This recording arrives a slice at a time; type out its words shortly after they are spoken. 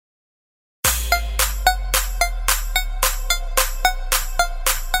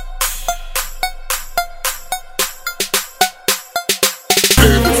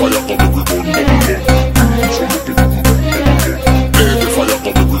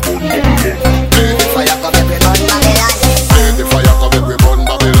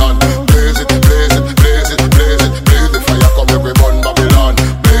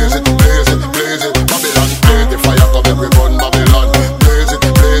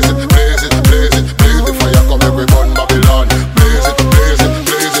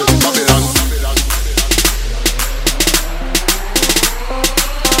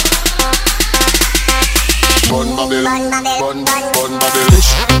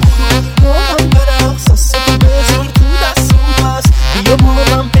با من برقص دستتو بذار تو دستم پس بیا با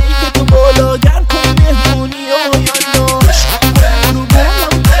من پیک تو بالا گرم کن مهمونی و یالا عشقم برو با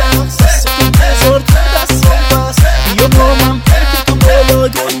من برقص دستتو بذار تو دستم پس بیا با من پیک تو بالا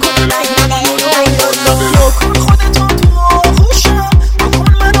گرم کن مهمونی و یالا کن خودتو تو آغوشم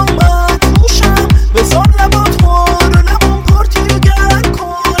بکن منو مدهوشم بذار لبات رو لبم پارتی رو گرم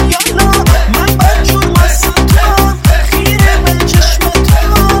کن یالا من بدجور مست توام خیره به چشم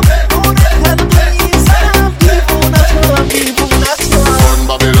توام دور حلقه میزنم دیوونتم دیوونتم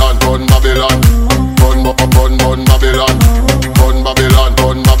بابلان بون بابلان بون بون بون بابلان بون بابلان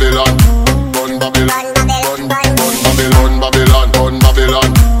بون بابلان بون بابلان بون بابلان بابلان بون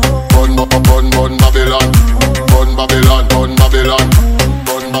بابلان بون بون بون بابلان بون بابلان بون بابلان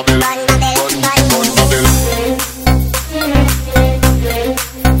بون بابلان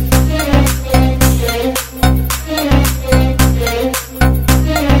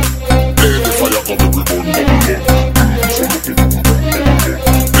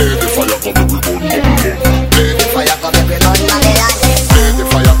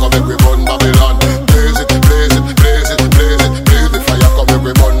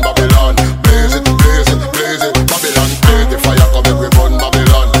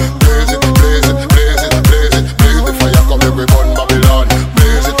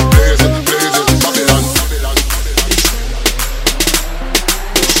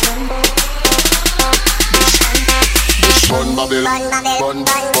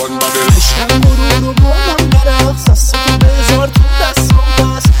عشقم برو با من برقص دستتو بذار تو دستم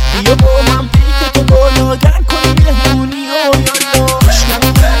پس بیا با من پیک تو بالا گرم